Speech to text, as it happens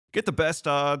Get the best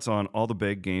odds on all the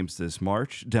big games this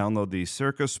March. Download the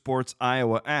Circa Sports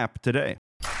Iowa app today.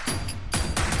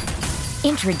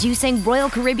 Introducing Royal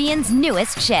Caribbean's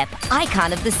newest ship,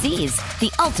 Icon of the Seas,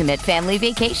 the ultimate family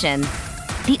vacation.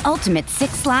 The ultimate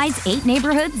 6 slides, 8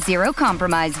 neighborhoods, 0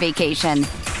 compromise vacation.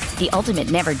 The ultimate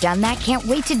never done that, can't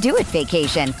wait to do it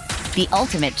vacation. The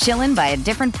ultimate chillin' by a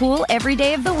different pool every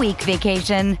day of the week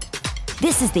vacation.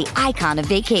 This is the Icon of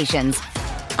vacations.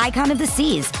 Icon of the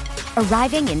Seas.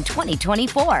 Arriving in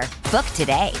 2024. Book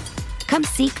today. Come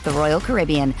seek the Royal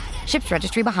Caribbean. Ships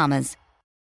Registry, Bahamas.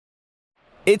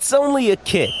 It's only a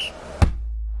kick,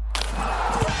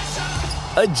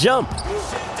 a jump,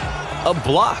 a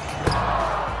block.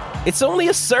 It's only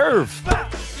a serve.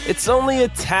 It's only a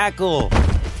tackle,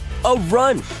 a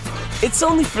run. It's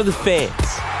only for the fans.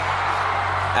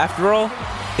 After all,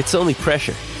 it's only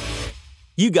pressure.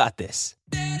 You got this.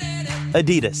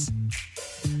 Adidas.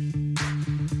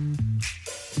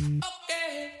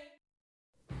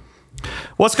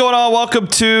 What's going on? Welcome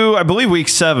to, I believe, week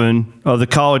 7 of the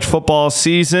college football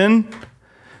season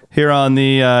here on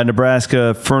the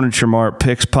Nebraska Furniture Mart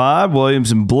Picks Pod.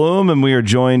 Williams and Blum, and we are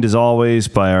joined as always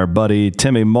by our buddy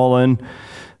Timmy Mullen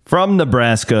from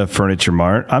Nebraska Furniture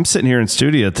Mart. I'm sitting here in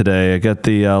studio today. I got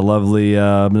the lovely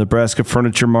Nebraska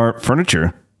Furniture Mart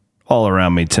furniture all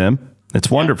around me, Tim.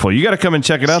 It's wonderful. You got to come and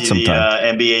check it out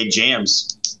sometime. The NBA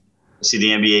jams. See the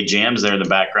NBA jams there in the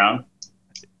background.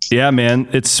 Yeah, man,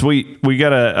 it's sweet. We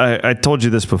gotta. I told you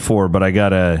this before, but I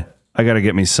gotta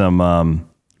get me some.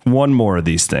 One more of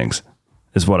these things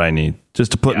is what I need,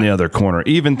 just to put in the other corner,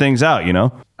 even things out. You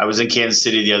know. I was in Kansas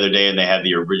City the other day, and they had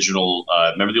the original.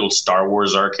 Remember the old Star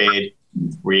Wars arcade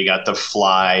where you got to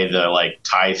fly the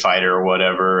TIE fighter or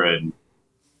whatever,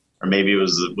 or maybe it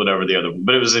was whatever the other.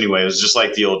 But it was anyway. It was just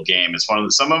like the old game. It's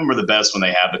some of them are the best when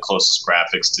they have the closest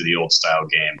graphics to the old style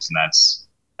games, and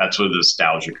that's where the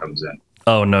nostalgia comes in.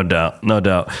 Oh, no doubt. No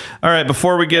doubt. All right.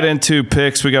 Before we get into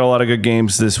picks, we got a lot of good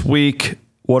games this week.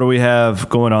 What do we have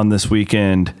going on this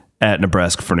weekend at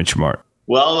Nebraska Furniture Mart?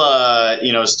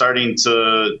 Well, starting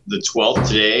to the 12th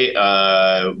today,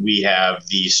 we have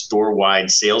the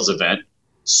store-wide sales event,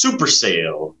 Super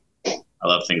Sale. I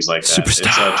love things like that. Superstar.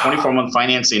 It's a 24-month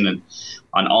financing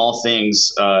on all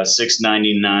things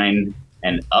 $699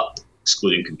 and up,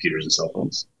 excluding computers and cell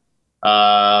phones.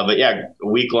 But yeah, a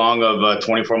week long of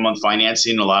 24-month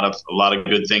financing. A lot of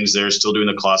good things there. Still doing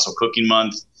the Colossal Cooking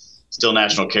Month. Still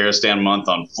National Kerosene Month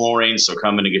on flooring. So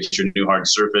come in and get your new hard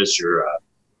surface, your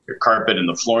carpet in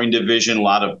the flooring division. A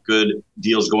lot of good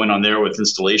deals going on there with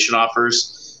installation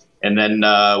offers. And then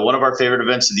one of our favorite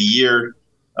events of the year.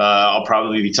 I'll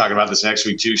probably be talking about this next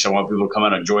week too, so I want people to come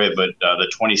out and enjoy it. But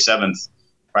the 27th,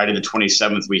 Friday the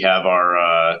 27th, we have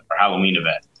our Halloween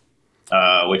event.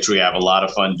 Which we have a lot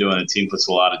of fun doing. The team puts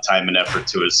a lot of time and effort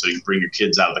to it. So you bring your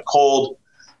kids out of the cold,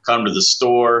 come to the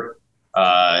store,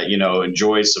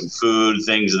 enjoy some food,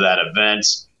 things of that event.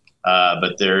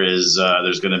 But there's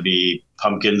going to be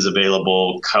pumpkins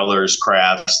available, colors,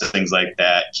 crafts, things like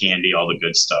that, candy, all the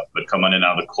good stuff. But come on in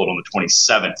out of the cold on the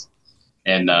 27th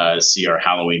and see our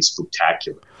Halloween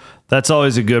spectacular. That's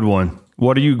always a good one.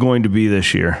 What are you going to be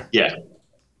this year? Yeah.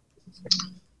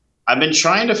 I've been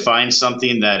trying to find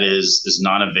something that is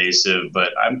non-invasive, but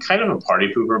I'm kind of a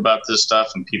party pooper about this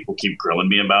stuff, and people keep grilling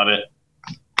me about it.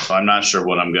 So I'm not sure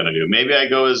what I'm going to do. Maybe I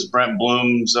go as Brent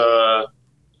Blum's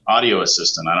audio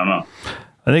assistant. I don't know.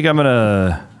 I think I'm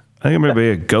gonna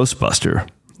be a Ghostbuster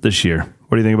this year.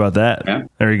 What do you think about that? Yeah.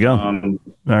 There you go.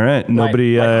 All right.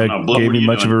 Nobody gave me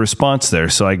much of a response there,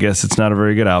 so I guess it's not a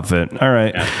very good outfit. All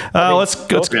right. Yeah. Let's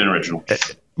go. Be an original.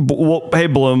 Well, hey,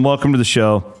 Blum, welcome to the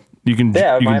show. You can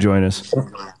join us.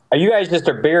 You guys just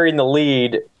are burying the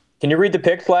lead. Can you read the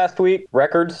picks last week?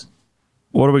 Records?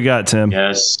 What do we got, Tim?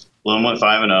 Yes. Blum went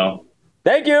 5-0.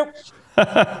 Thank you.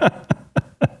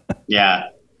 Yeah.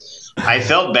 I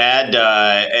felt bad,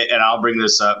 and I'll bring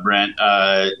this up, Brent.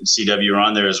 CW, you're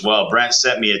on there as well. Brent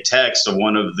sent me a text of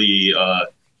one of the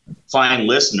fine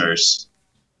listeners,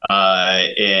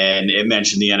 and it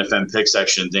mentioned the NFM pick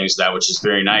section and things like that, which is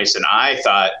very nice. And I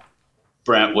thought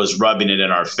Brent was rubbing it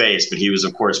in our face, but he was,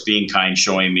 of course, being kind,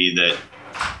 showing me that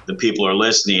the people are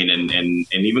listening and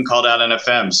even called out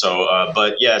NFM. So,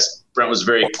 but yes, Brent was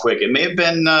very quick. It may have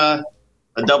been a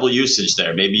double usage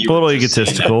there. Maybe you a little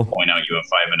egotistical. Point out you went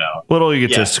 5-0. A little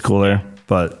egotistical there,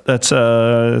 but that's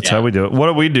how we do it. What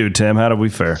do we do, Tim? How do we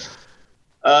fare?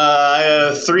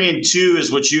 3-2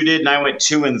 is what you did, and I went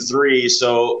 2-3.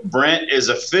 So Brent is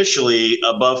officially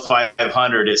above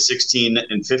 500 at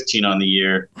 16-15 on the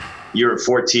year. You're at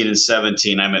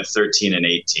 14-17. I'm at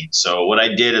 13-18. So what I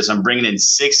did is I'm bringing in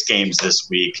 6 games this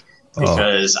week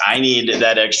because I need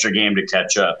that extra game to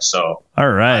catch up. So all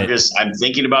right, I'm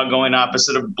thinking about going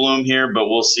opposite of Blum here, but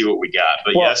we'll see what we got.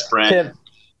 But yes, Brent,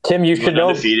 Tim, you should know,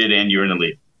 undefeated, and you're in the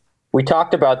lead. We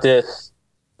talked about this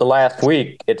the last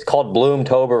week. It's called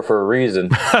Bloomtober for a reason,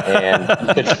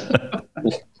 and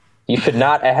you should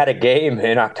not add a game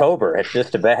in October. It's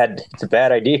just a bad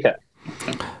idea.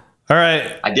 All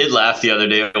right. I did laugh the other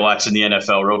day watching the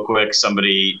NFL real quick.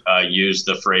 Somebody used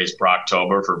the phrase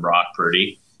Brocktober for Brock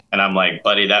Purdy. And I'm like,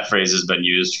 buddy, that phrase has been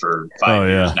used for 5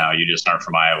 years now. You just aren't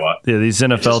from Iowa. Yeah, these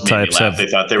NFL types they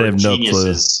thought they were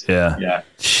geniuses. No clue. Yeah.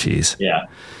 Jeez. Yeah.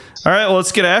 All right, well,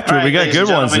 let's get after it. We got good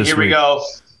ones this week. Here we go.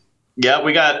 Yeah,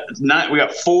 we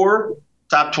got 4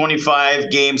 top 25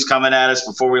 games coming at us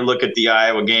before we look at the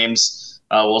Iowa games.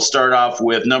 We'll start off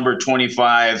with number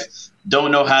 25.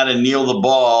 Don't know how to kneel the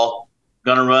ball.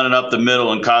 Going to run it up the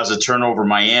middle and cause a turnover,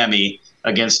 Miami,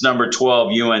 against number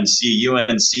 12, UNC.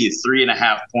 UNC,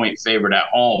 3.5-point favorite at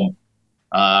home.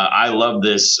 I love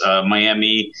this.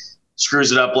 Miami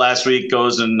screws it up last week,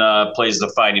 goes and plays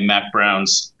the Fighting Mac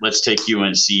Browns. Let's take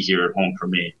UNC here at home for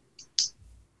me.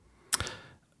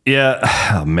 Yeah.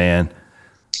 Oh, man.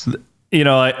 You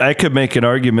know, I could make an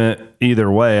argument either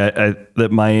way.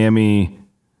 That Miami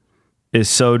is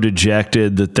so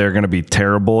dejected that they're going to be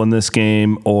terrible in this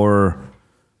game, or,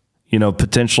 you know,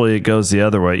 potentially it goes the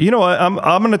other way. You know what? I'm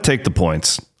going to take the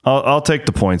points. I'll take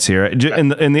the points here.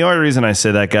 And the only reason I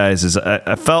say that, guys, is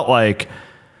I felt like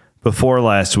before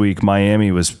last week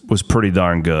Miami was pretty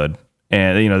darn good,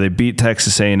 and you know they beat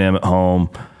Texas A&M at home.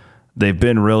 They've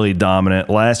been really dominant.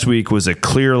 Last week was a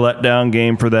clear letdown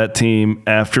game for that team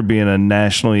after being a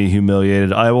nationally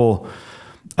humiliated. I will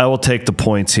take the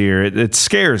points here. It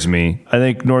scares me. I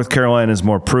think North Carolina is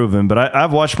more proven, but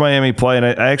I've watched Miami play, and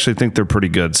I actually think they're pretty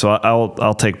good. So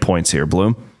I'll take points here.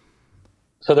 Bloom?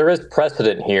 So there is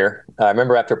precedent here. I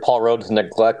remember after Paul Rhodes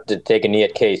neglected to take a knee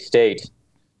at K-State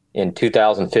in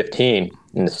 2015,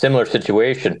 in a similar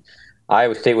situation,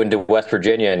 Iowa State went to West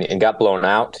Virginia and got blown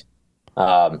out.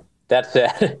 That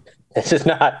said, this is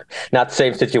not the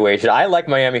same situation. I like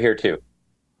Miami here too.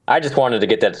 I just wanted to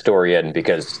get that story in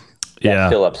because that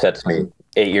still upsets me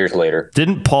 8 years later.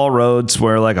 Didn't Paul Rhodes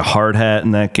wear like a hard hat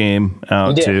in that game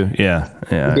out too? Yeah.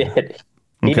 He did.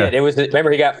 He did. It was,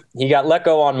 remember, he got let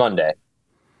go on Monday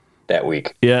that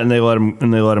week. Yeah, and they let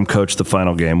him coach the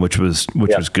final game, which was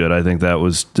good. I think that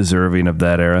was deserving of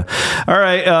that era. All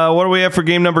right, what do we have for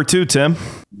game number 2, Tim?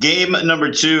 Game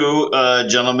number 2,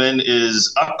 gentlemen,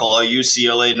 is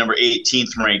UCLA, number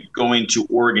 18th ranked, going to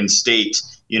Oregon State.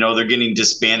 You know, they're getting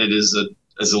disbanded as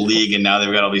a league, and now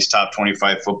they've got all these top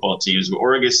 25 football teams. But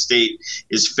Oregon State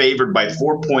is favored by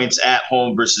 4 points at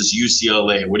home versus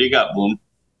UCLA. What do you got, Bloom?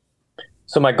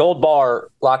 So my gold bar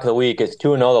lock of the week is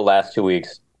 2-0 the last 2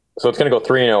 weeks. So it's going to go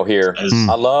 3-0 here.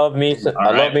 I love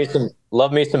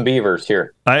me some Beavers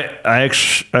here. I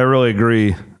really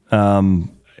agree.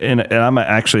 And I'm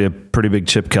actually a pretty big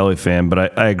Chip Kelly fan,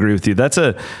 but I agree with you.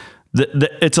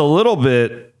 It's a little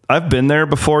bit. I've been there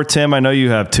before, Tim. I know you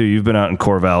have too. You've been out in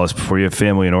Corvallis before. You have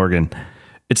family in Oregon.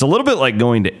 It's a little bit like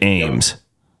going to Ames,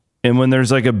 and when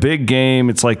there's like a big game,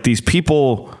 it's like these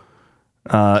people,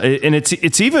 and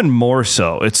it's even more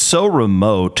so. It's so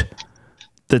remote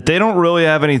that they don't really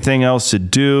have anything else to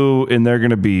do, and they're going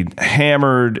to be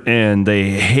hammered, and they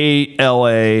hate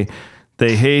LA.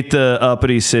 They hate the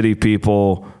uppity city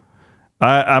people.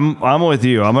 I'm with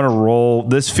you. I'm going to roll.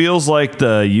 This feels like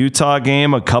the Utah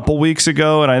game a couple weeks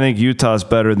ago, and I think Utah's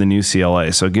better than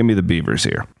UCLA. So give me the Beavers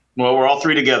here. Well, we're all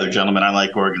three together, gentlemen. I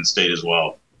like Oregon State as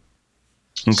well.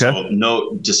 Okay. So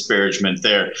no disparagement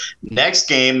there. Next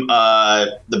game,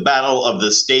 the Battle of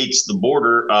the States, the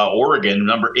border, Oregon,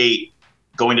 number 8.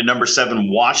 Going to number 7,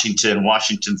 Washington.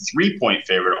 Washington 3-point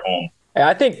favorite at home.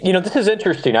 I think, this is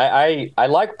interesting. I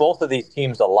like both of these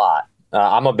teams a lot.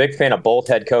 I'm a big fan of both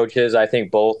head coaches. I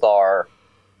think both are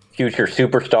future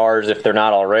superstars if they're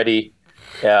not already,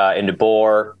 in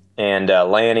DeBoer and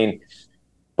Lanning.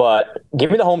 But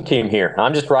give me the home team here.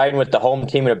 I'm just riding with the home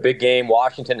team in a big game.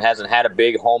 Washington hasn't had a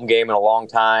big home game in a long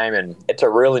time, and it's a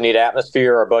really neat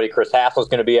atmosphere. Our buddy Chris Hassel's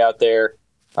going to be out there,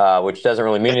 which doesn't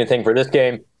really mean anything for this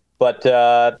game. But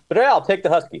yeah, I'll take the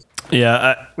Huskies.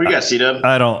 Yeah, we got C-Dub.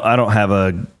 I don't have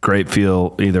a great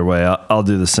feel either way. I'll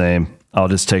do the same. I'll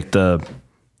just take the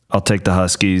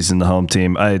Huskies and the home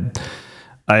team. I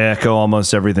echo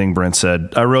almost everything Brent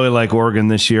said. I really like Oregon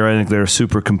this year. I think they're a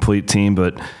super complete team.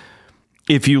 But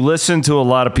if you listen to a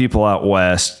lot of people out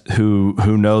west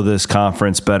who know this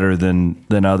conference better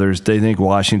than others, they think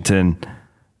Washington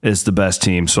is the best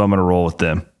team. So I'm going to roll with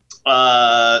them.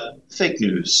 Fake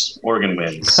news. Oregon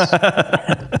wins.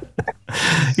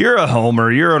 You're a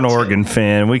homer. You're an Oregon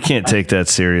fan. We can't take that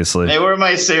seriously. They were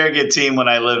my surrogate team when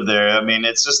I lived there. I mean,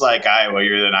 it's just like Iowa.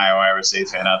 You're an Iowa State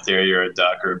fan out there. You're a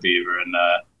Duck or a Beaver, and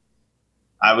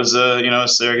I was a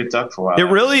surrogate Duck for a while.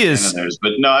 It really is.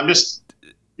 But no,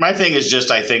 my thing is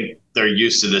just I think they're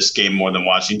used to this game more than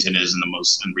Washington is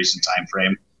in recent time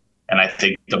frame, and I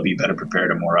think they'll be better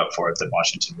prepared and more up for it than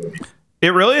Washington will be. It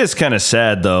really is kind of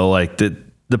sad though. Like the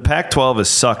Pac-12 has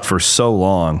sucked for so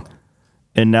long.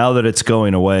 And now that it's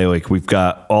going away, like we've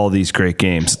got all these great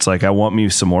games. It's like I want me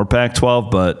some more Pac-12,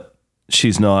 but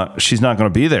she's not going to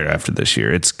be there after this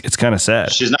year. It's kind of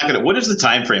sad. She's not going to. What is the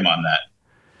time frame on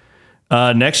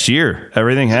that? Next year,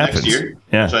 everything happens. Next year?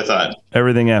 Yeah, that's what I thought.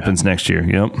 Everything happens next year.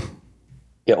 Yep.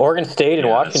 Yeah, Oregon State and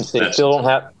Washington State still don't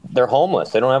have. They're homeless.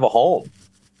 They don't have a home.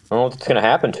 I don't know what's going to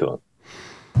happen to them.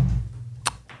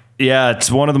 Yeah, it's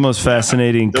one of the most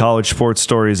fascinating college sports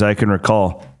stories I can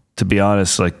recall. To be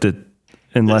honest, like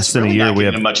in less than a year, we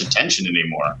have much attention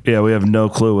anymore. Yeah, we have no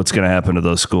clue what's going to happen to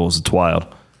those schools. It's wild.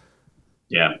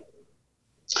 Yeah.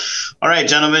 All right,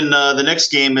 gentlemen. The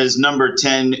next game is number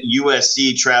 10.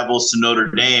 USC travels to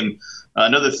Notre Dame.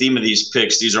 Another theme of these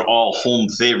picks: these are all home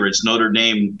favorites. Notre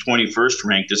Dame, 21st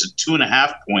ranked, is a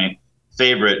 2.5 point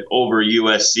favorite over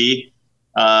USC.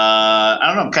 I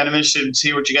don't know. I'm kind of interested to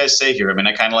see what you guys say here. I mean,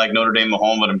 I kind of like Notre Dame at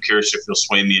home, but I'm curious if you'll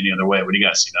sway me any other way. What do you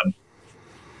guys see, Dub?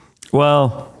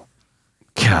 Well,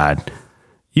 God,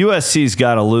 USC's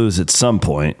got to lose at some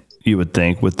point, you would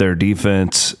think, with their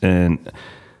defense. And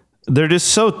they're just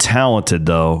so talented,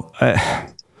 though.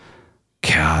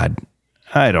 God,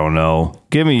 I don't know.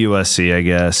 Give me USC, I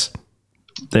guess.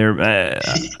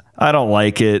 I don't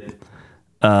like it,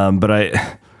 but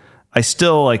I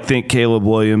still think Caleb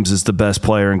Williams is the best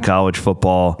player in college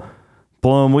football.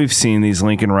 Blum, we've seen these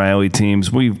Lincoln Riley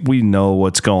teams. We know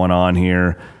what's going on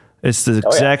here. It's the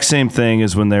exact same thing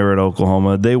as when they were at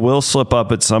Oklahoma. They will slip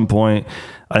up at some point.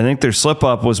 I think their slip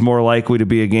up was more likely to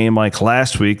be a game like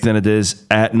last week than it is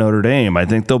at Notre Dame. I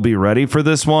think they'll be ready for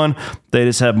this one. They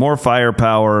just have more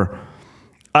firepower.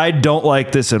 I don't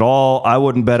like this at all. I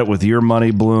wouldn't bet it with your money,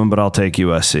 Bloom, but I'll take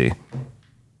USC.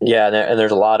 Yeah, and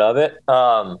there's a lot of it.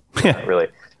 Yeah. Really.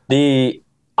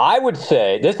 I would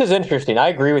say, this is interesting. I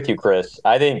agree with you, Chris.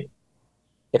 I think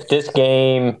if this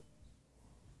game,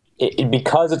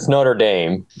 because it's Notre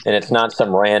Dame and it's not some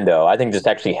rando, I think this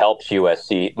actually helps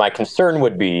USC. My concern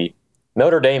would be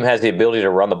Notre Dame has the ability to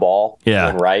run the ball,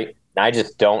 right? And I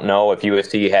just don't know if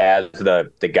USC has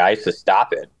the guys to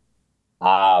stop it.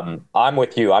 I'm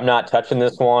with you. I'm not touching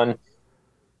this one.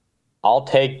 I'll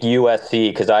take USC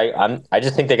because I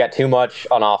just think they got too much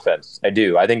on offense. I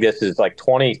do. I think this is like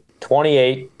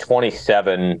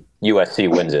 28-27 USC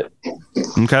wins it.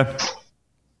 Okay.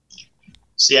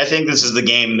 See, I think this is the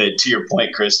game that, to your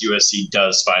point, Chris, USC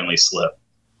does finally slip.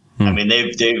 I mean,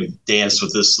 they've danced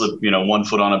with this slip, 1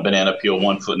 foot on a banana peel,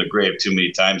 1 foot in a grave too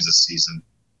many times this season.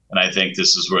 And I think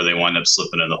this is where they wind up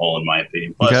slipping in the hole, in my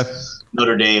opinion. Plus,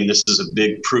 Notre Dame, this is a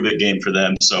big prove-it game for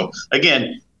them. So,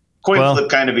 again, coin flip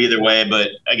kind of either way, but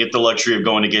I get the luxury of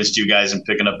going against you guys and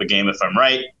picking up a game if I'm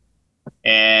right.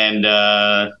 And,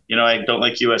 I don't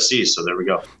like USC, so there we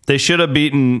go. They should have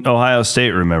beaten Ohio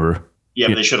State, remember? Yeah,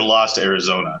 but they should have lost to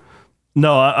Arizona.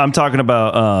 No, I'm talking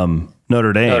about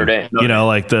Notre Dame. Notre Dame.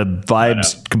 The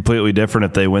vibe's completely different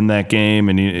if they win that game.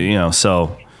 And,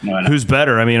 so who's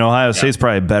better? I mean, Ohio State's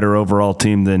probably a better overall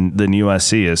team than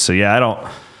USC is. So,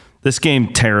 this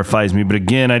game terrifies me. But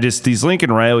again, these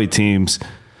Lincoln Riley teams,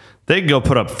 they can go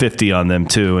put up 50 on them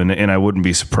too, and I wouldn't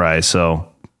be surprised. So,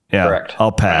 correct.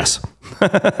 I'll pass.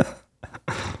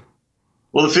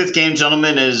 Well, the fifth game,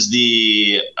 gentlemen, is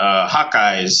the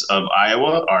Hawkeyes of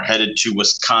Iowa are headed to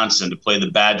Wisconsin to play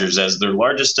the Badgers as their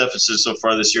largest deficit so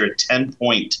far this year, a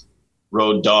 10-point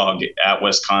road dog at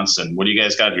Wisconsin. What do you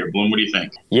guys got here? Bloom, what do you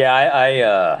think?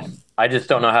 Yeah, I just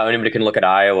don't know how anybody can look at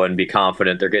Iowa and be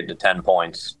confident they're getting to 10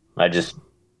 points.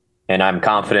 And I'm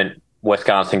confident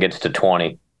Wisconsin gets to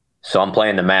 20. So I'm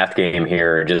playing the math game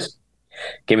here. Just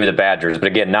give me the Badgers. But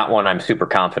again, not one I'm super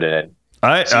confident in.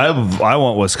 I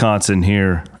want Wisconsin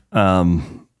here.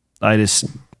 Iowa's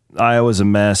a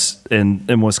mess,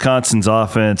 and Wisconsin's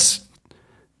offense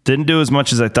didn't do as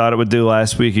much as I thought it would do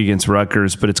last week against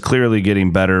Rutgers, but it's clearly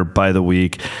getting better by the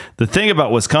week. The thing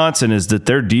about Wisconsin is that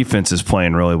their defense is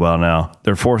playing really well now.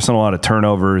 They're forcing a lot of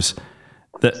turnovers.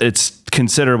 It's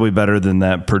considerably better than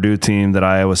that Purdue team that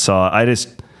Iowa saw. I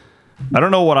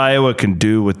don't know what Iowa can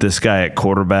do with this guy at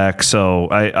quarterback, so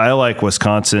I like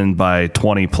Wisconsin by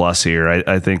 20 plus here.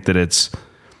 I think that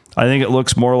I think it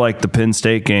looks more like the Penn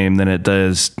State game than it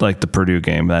does like the Purdue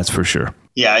game. That's for sure.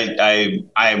 Yeah, I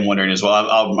am wondering as well.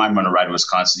 I'm going to ride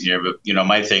Wisconsin here, but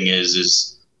my thing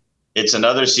is It's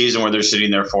another season where they're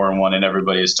sitting there 4-1 and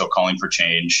everybody is still calling for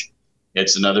change.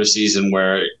 It's another season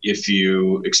where if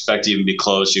you expect to even be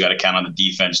close, you got to count on the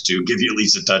defense to give you at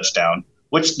least a touchdown,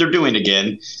 which they're doing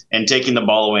again, and taking the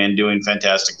ball away and doing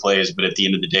fantastic plays. But at the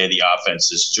end of the day, the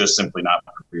offense is just simply not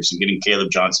producing. Getting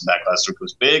Caleb Johnson back last week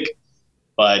was big,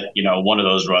 but one of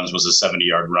those runs was a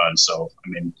 70-yard run. So, I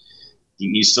mean,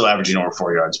 he's still averaging over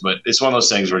 4 yards. But it's one of those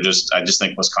things where I just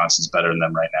think Wisconsin's better than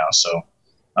them right now. So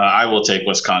I will take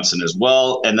Wisconsin as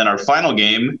well. And then our final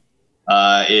game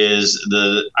is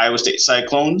the Iowa State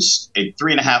Cyclones, a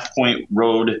 3.5-point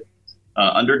road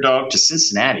underdog to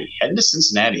Cincinnati. Heading to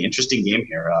Cincinnati. Interesting game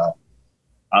here.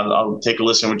 I'll take a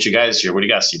listen to what you guys here. What do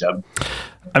you got, C-Dub?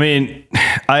 I mean,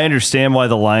 I understand why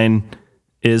the line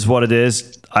is what it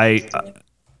is.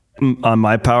 On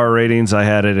my power ratings, I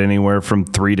had it anywhere from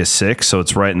 3 to 6, so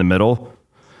it's right in the middle.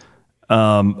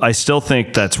 I still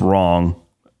think that's wrong.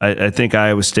 I think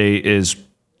Iowa State is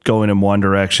going in one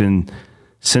direction.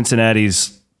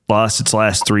 Cincinnati's lost its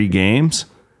last 3 games.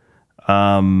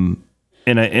 And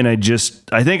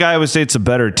I think Iowa State's a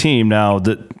better team. Now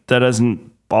that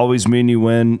doesn't always mean you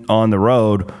win on the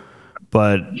road,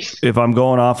 but if I'm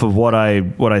going off of what I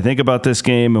think about this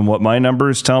game and what my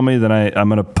numbers tell me, then I'm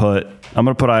going to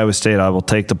put Iowa State. I will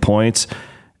take the points.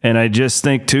 And I just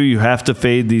think too, you have to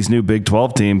fade these new Big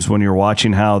 12 teams when you're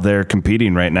watching how they're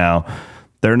competing right now.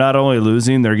 They're not only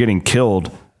losing, they're getting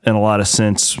killed in a lot of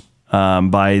sense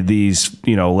by these,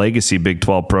 legacy Big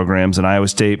 12 programs, and Iowa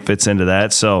State fits into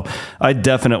that. So I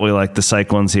definitely like the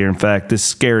Cyclones here. In fact, this is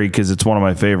scary because it's one of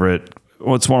my favorite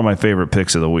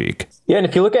picks of the week. Yeah, and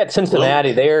if you look at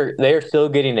Cincinnati, they're still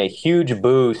getting a huge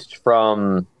boost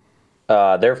from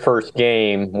their first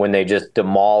game when they just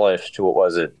demolished, what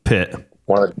was it? Pitt.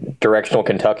 One of the directional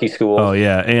Kentucky schools. Oh,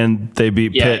 yeah, and they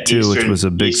beat Pitt, too, which was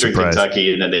a big surprise.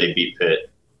 Kentucky, and then they beat Pitt.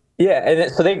 Yeah, and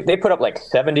so they put up like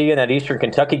 70 in that Eastern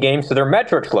Kentucky game, so their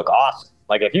metrics look awesome.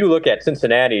 Like, if you look at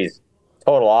Cincinnati's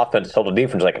total offense, total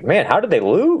defense, like, man, how did they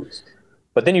lose?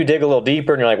 But then you dig a little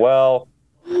deeper, and you're like, well,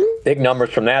 big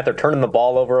numbers from that. They're turning the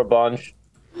ball over a bunch.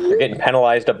 They're getting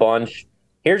penalized a bunch.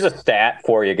 Here's a stat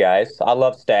for you guys. I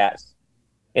love stats.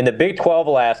 In the Big 12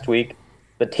 last week,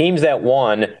 the teams that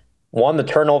won the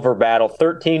turnover battle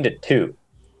 13-2.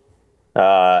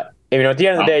 At the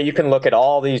end of the day, you can look at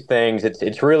all these things.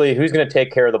 It's really who's going to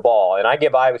take care of the ball. And I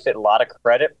give Iowa State a lot of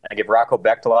credit. I give Rocco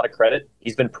Becht a lot of credit.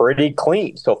 He's been pretty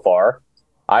clean so far.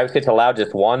 Iowa State's allowed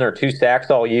just 1 or 2 sacks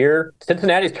all year.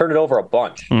 Cincinnati's turned it over a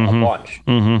bunch.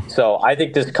 Mm-hmm. So I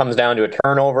think this comes down to a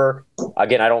turnover.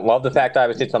 Again, I don't love the fact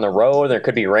Iowa State's on the road. There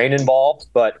could be rain involved,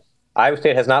 but Iowa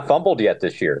State has not fumbled yet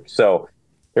this year. So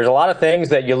there's a lot of things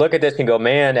that you look at this and go,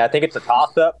 man, I think it's a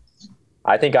toss-up.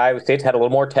 I think Iowa State's had a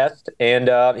little more test. And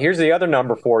here's the other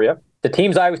number for you. The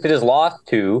teams Iowa State has lost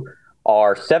to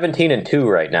are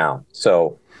 17-2 right now.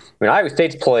 So, Iowa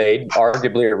State's played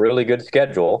arguably a really good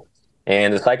schedule,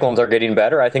 and the Cyclones are getting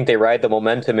better. I think they ride the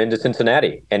momentum into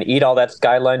Cincinnati and eat all that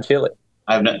Skyline chili.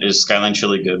 Is Skyline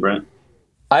chili good, Brent?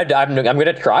 I'm going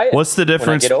to try it. What's the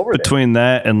difference between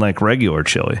that and like regular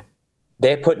chili?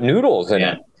 They put noodles in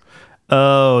it.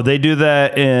 Oh, they do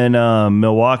that in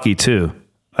Milwaukee too.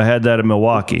 I had that in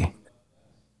Milwaukee.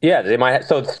 Yeah, they might.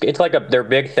 So it's like their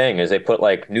big thing is they put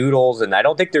like noodles, and I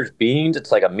don't think there's beans.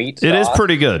 It's like a meat sauce. It is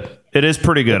pretty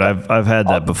good. I've had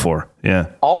that before. Yeah.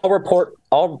 I'll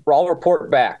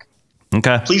report back.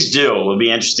 Okay. Please do. It'll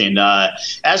be interesting.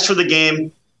 As for the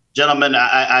game, gentlemen,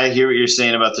 I hear what you're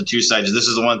saying about the two sides. This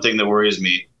is the one thing that worries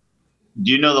me. Do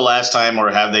you know the last time,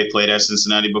 or have they played at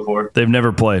Cincinnati before? They've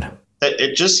never played.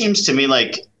 It just seems to me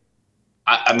like,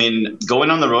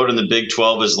 going on the road in the Big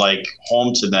 12 is like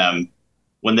home to them.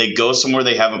 When they go somewhere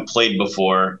they haven't played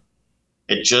before,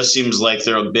 it just seems like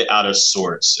they're a bit out of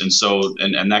sorts. And so,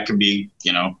 and that could be,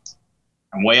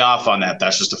 I'm way off on that.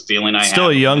 That's just a feeling I have. Still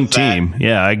a young team.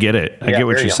 Yeah, I get it. I get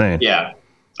what you're saying. Yeah.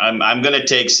 I'm going to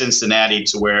take Cincinnati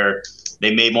to where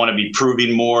they may want to be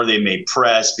proving more. They may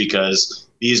press because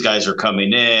these guys are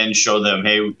coming in, show them,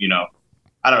 hey,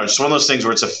 I don't know. It's one of those things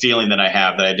where it's a feeling that I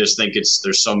have that I just think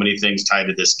there's so many things tied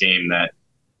to this game that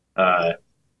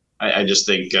I just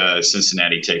think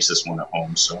Cincinnati takes this one at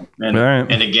home. So,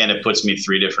 and again, it puts me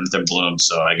 3 different than Blum,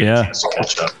 so I get a chance to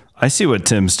catch up. I see what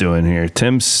Tim's doing here.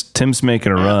 Tim's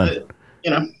making a run.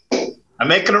 I'm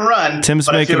making a run. Tim's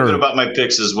but making I feel good about my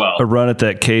picks as well. A run at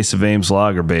that case of Ames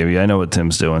Lager, baby. I know what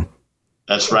Tim's doing.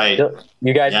 That's right.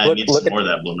 You guys look at more of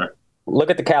that, Bloomer. Look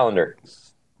at the calendar.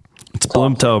 It's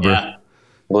Bloomtober. Yeah.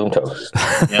 Bloom toast.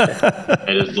 Yeah,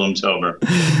 it is Bloomtober.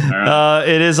 All right.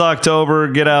 It is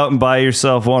October. Get out and buy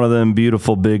yourself one of them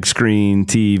beautiful big screen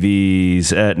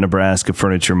TVs at Nebraska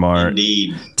Furniture Mart.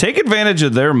 Indeed. Take advantage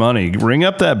of their money. Ring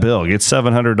up that bill. Get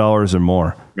 $700 or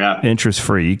more. Yeah. Interest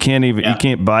free. You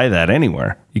can't buy that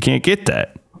anywhere. You can't get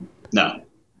that. No.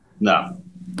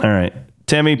 All right.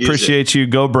 Timmy, Use appreciate you.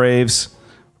 Go Braves.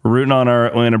 We're rooting on our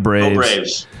Atlanta Braves. Go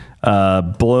Braves.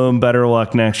 Blum, better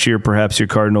luck next year. Perhaps your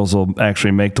Cardinals will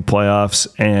actually make the playoffs,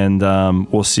 and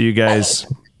we'll see you guys.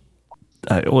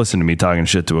 Listen to me talking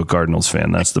shit to a Cardinals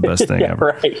fan. That's the best thing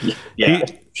ever. Right. Yeah.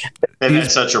 They've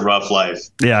had such a rough life.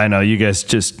 Yeah, I know. You guys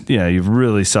you've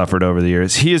really suffered over the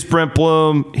years. He is Brent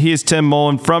Blum. He is Tim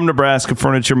Mullen from Nebraska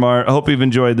Furniture Mart. I hope you've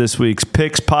enjoyed this week's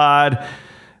Picks Pod.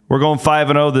 We're going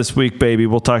 5-0 this week, baby.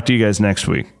 We'll talk to you guys next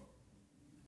week.